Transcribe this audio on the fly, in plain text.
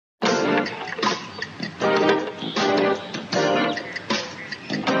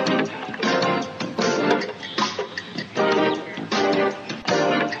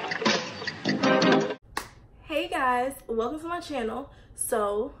welcome to my channel.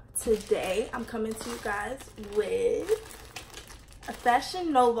 So today I'm coming to you guys with a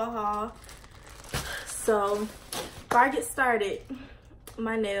Fashion Nova haul. So before I get started,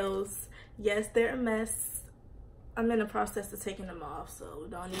 my nails, yes, they're a mess. I'm in the process of taking them off, so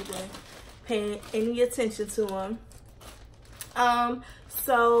don't even pay any attention to them.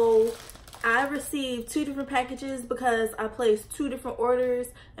 So I received 2 different packages because I placed 2 different orders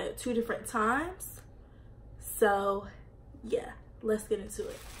at 2 different times. So yeah, let's get into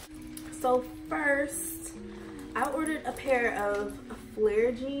it. So first, I ordered a pair of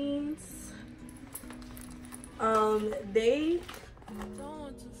flare jeans. They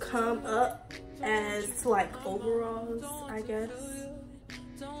come up as like overalls, I guess.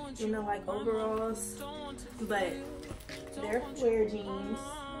 You know, like overalls, but they're flare jeans.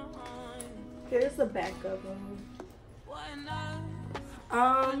 Here's the back of them.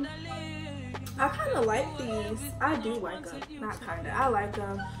 I kind of like these. I do like them. Not kind of. I like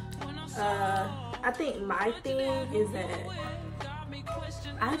them. I think my thing is that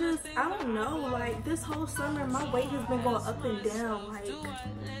I don't know, like this whole summer my weight has been going up and down. Like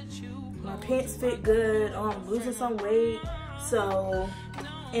my pants fit good, or I'm losing some weight. So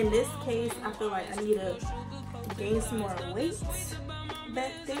in this case, I feel like I need to gain some more weight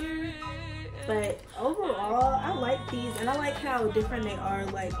back there. But overall, I like these, and I like how different they are.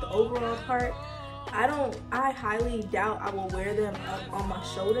 Like the overall part, I highly doubt I will wear them up on my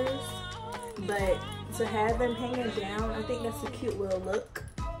shoulders, but to have them hanging down, I think that's a cute little look.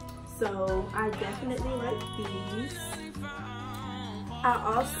 So I definitely like these. I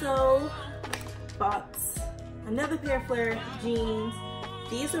also bought another pair of flare jeans.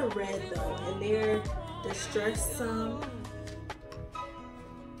 These are red though, and they're distressed some.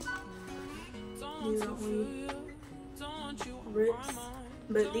 You know, rips,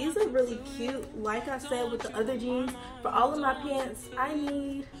 but these are really cute. Like I said with the other jeans, for all of my pants, I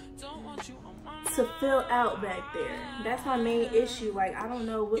need to fill out back there. That's my main issue. Like I don't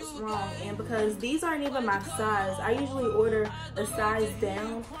know what's wrong, and because these aren't even my size, I usually order a size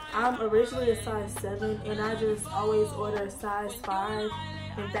down. I'm originally a size 7, and I just always order a size 5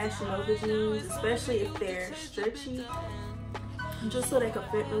 in Fashion Nova jeans, especially if they're stretchy, just so they can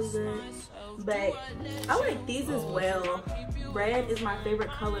fit really good. But I like these as well. Red is my favorite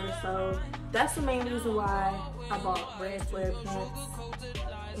color, so that's the main reason why I bought red flare pants.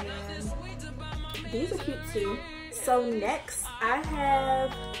 And these are cute too. So next I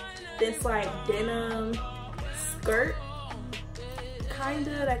have this like denim skirt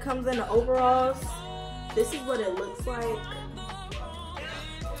kinda that comes in the overalls. This is what it looks like.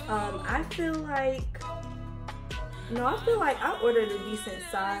 I feel like I ordered a decent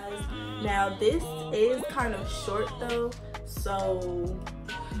size. Now this is kind of short though, so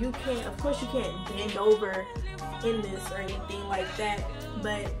you can't, of course you can't bend over in this or anything like that,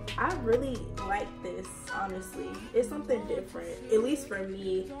 but I really like this, honestly. It's something different, at least for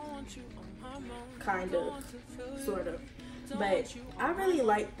me, kind of, sort of. But I really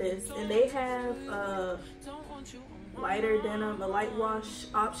like this, and they have a lighter denim, a light wash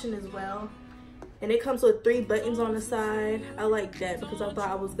option as well. And it comes with 3 buttons on the side. I like that because I thought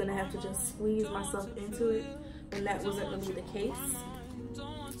I was gonna have to just squeeze myself into it, and that wasn't really the case.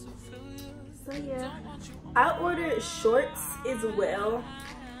 So yeah, I ordered shorts as well.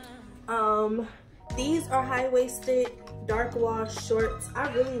 These are high-waisted, dark wash shorts. I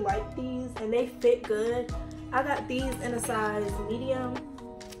really like these, and they fit good. I got these in a size medium.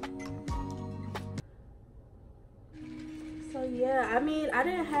 So yeah, I mean, I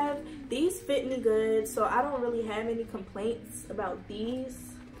didn't have, these fit me good, so I don't really have any complaints about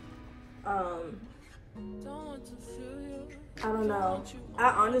these. I don't know. I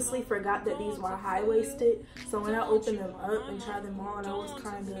honestly forgot that these were high-waisted, so when I opened them up and tried them on, I was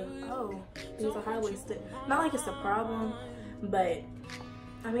kind of, oh, these are high-waisted. Not like it's a problem, but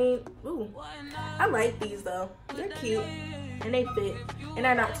I mean, ooh, I like these though. They're cute and they fit, and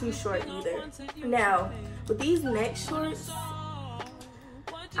they're not too short either. Now, with these neck shorts,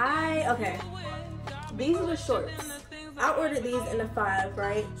 okay, these are the shorts. I ordered these in a 5,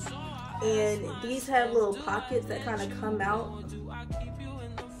 right? And these have little pockets that kind of come out.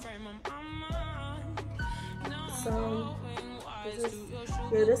 So,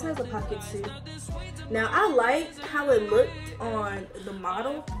 this has a pocket too. Now, I liked how it looked on the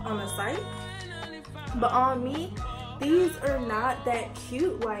model on the site, but on me, these are not that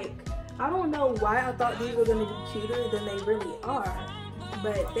cute. Like, I don't know why I thought these were gonna be cuter than they really are,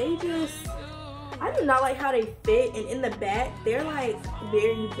 but they just, I do not like how they fit, and in the back, they're like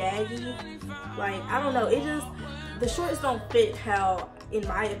very baggy. Like, I don't know, it just, the shorts don't fit how, in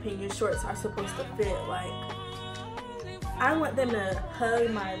my opinion, shorts are supposed to fit. Like, I want them to hug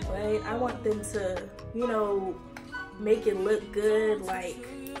my butt. I want them to, you know, make it look good. Like,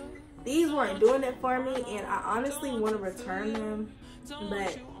 these weren't doing it for me, and I honestly want to return them,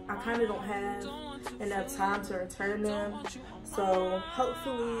 but I kind of don't have enough time to return them. So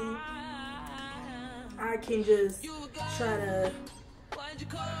hopefully I can just try to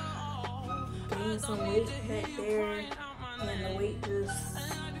gain some weight back there, and the weight just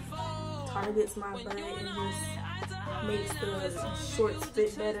targets my butt and just makes the shorts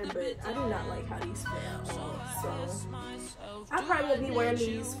fit better. But I do not like how these fit, so I probably will be wearing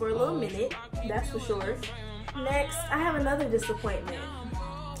these for a little minute, that's for sure. Next, I have another disappointment.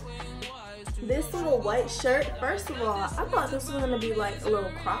 This little white shirt, first of all, I thought this was gonna be like a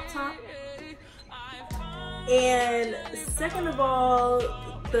little crop top. And second of all,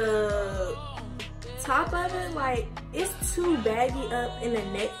 the top of it, like, it's too baggy up in the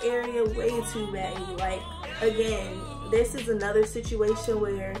neck area, way too baggy. Like, again, this is another situation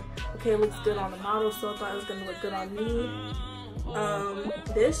where, okay, it looks good on the model, so I thought it was gonna look good on me.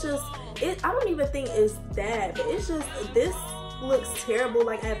 This just, I don't even think it's that, but it's just, this looks terrible.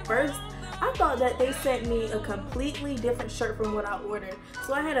 Like, at first, I thought that they sent me a completely different shirt from what I ordered.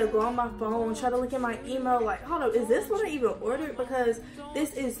 So I had to go on my phone, try to look at my email, like, hold up, is this what I even ordered? Because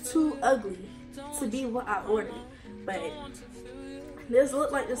this is too ugly to be what I ordered. But this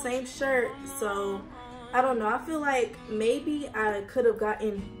looked like the same shirt, so I don't know. I feel like maybe I could have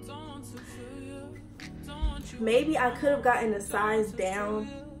gotten a size down.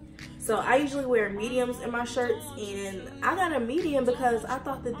 So I usually wear mediums in my shirts, and I got a medium because I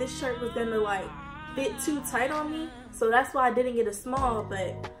thought that this shirt was gonna like fit too tight on me. So that's why I didn't get a small,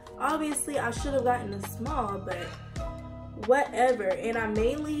 but obviously I should have gotten a small, but whatever. And I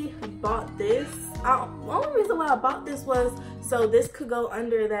mainly bought this. The only reason why I bought this was so this could go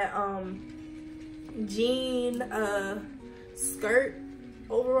under that jean skirt,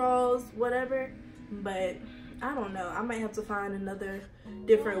 overalls, whatever. But I don't know, I might have to find another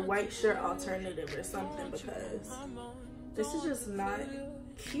different white shirt alternative or something, because this is just not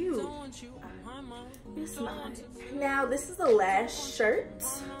cute. It's not. Now this is the last shirt.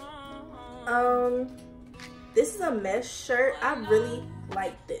 This is a mesh shirt. I really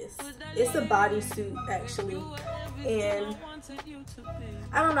like this. It's a bodysuit actually, and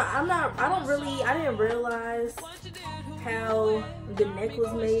I don't know, I didn't realize how the neck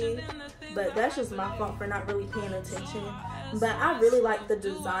was made, but that's just my fault for not really paying attention. But I really like the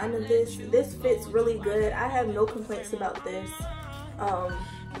design of this. This fits really good. I have no complaints about this.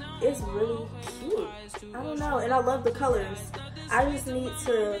 It's really cute. I don't know, and I love the colors. I just need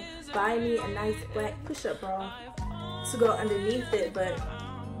to buy me a nice black push-up bra to go underneath it, but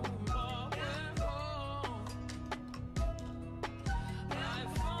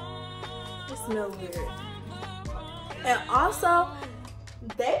it smells weird. And also,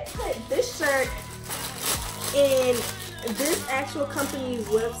 they put this shirt in this actual company's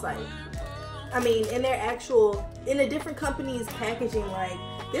website. I mean, in a different company's packaging. Like,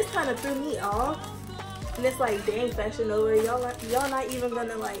 this kind of threw me off. And it's like, dang, Fashion Nova, y'all not even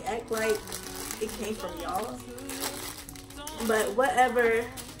gonna like act like it came from y'all. But whatever.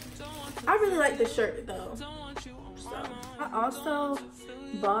 I really like the shirt though. So I also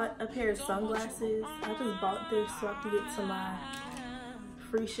bought a pair of sunglasses. I just bought this so I can get to my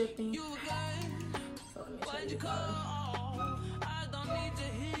free shipping. So let me show you guys.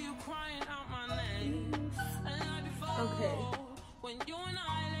 Okay.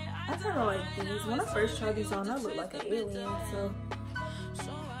 I kind of like these. When I first tried these on, I looked like an alien, so.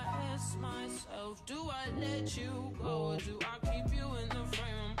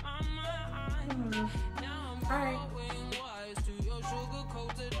 Alright.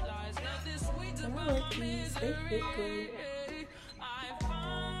 I like these. They fit good.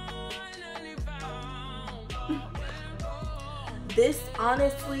 This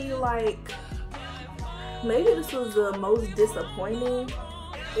honestly, like, maybe this was the most disappointing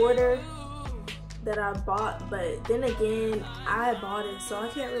order that I bought, but then again, I bought it, so I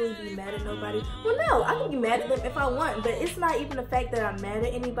can't really be mad at nobody. Well, no, I can be mad at them if I want, but it's not even the fact that I'm mad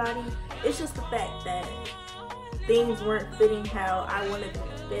at anybody. It's just the fact that things weren't fitting how I wanted them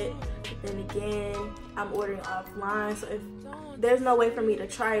to fit. But then again, I'm ordering offline, so if there's no way for me to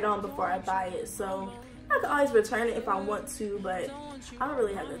try it on before I buy it, so I can always return it if I want to, but I don't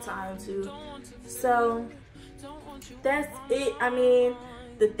really have the time to. So that's it. I mean,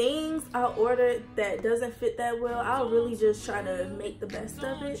 the things I ordered that doesn't fit that well, I'll really just try to make the best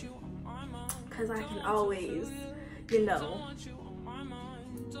of it, because I can always, you know,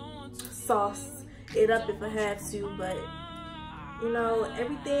 sauce it up if I have to. But, you know,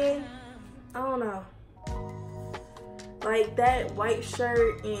 everything, I don't know. Like that white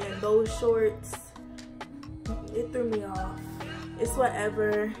shirt and those shorts, it threw me off. It's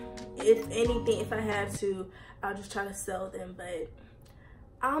whatever. If anything, if I have to, I'll just try to sell them, but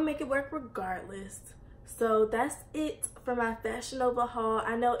I'll make it work regardless. So that's it for my Fashion Nova haul.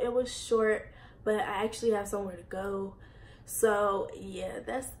 I know it was short, but I actually have somewhere to go. So yeah,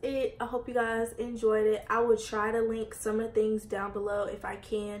 that's it. I hope you guys enjoyed it. I will try to link some of the things down below if I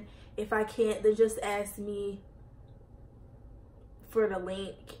can. If I can't, then just ask me for the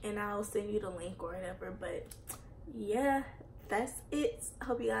link and I'll send you the link or whatever. But yeah, that's it. I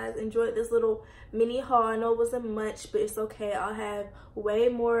hope you guys enjoyed this little mini haul. I know it wasn't much, but it's okay. I'll have way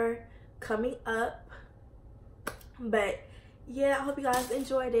more coming up. But yeah, I hope you guys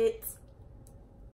enjoyed it.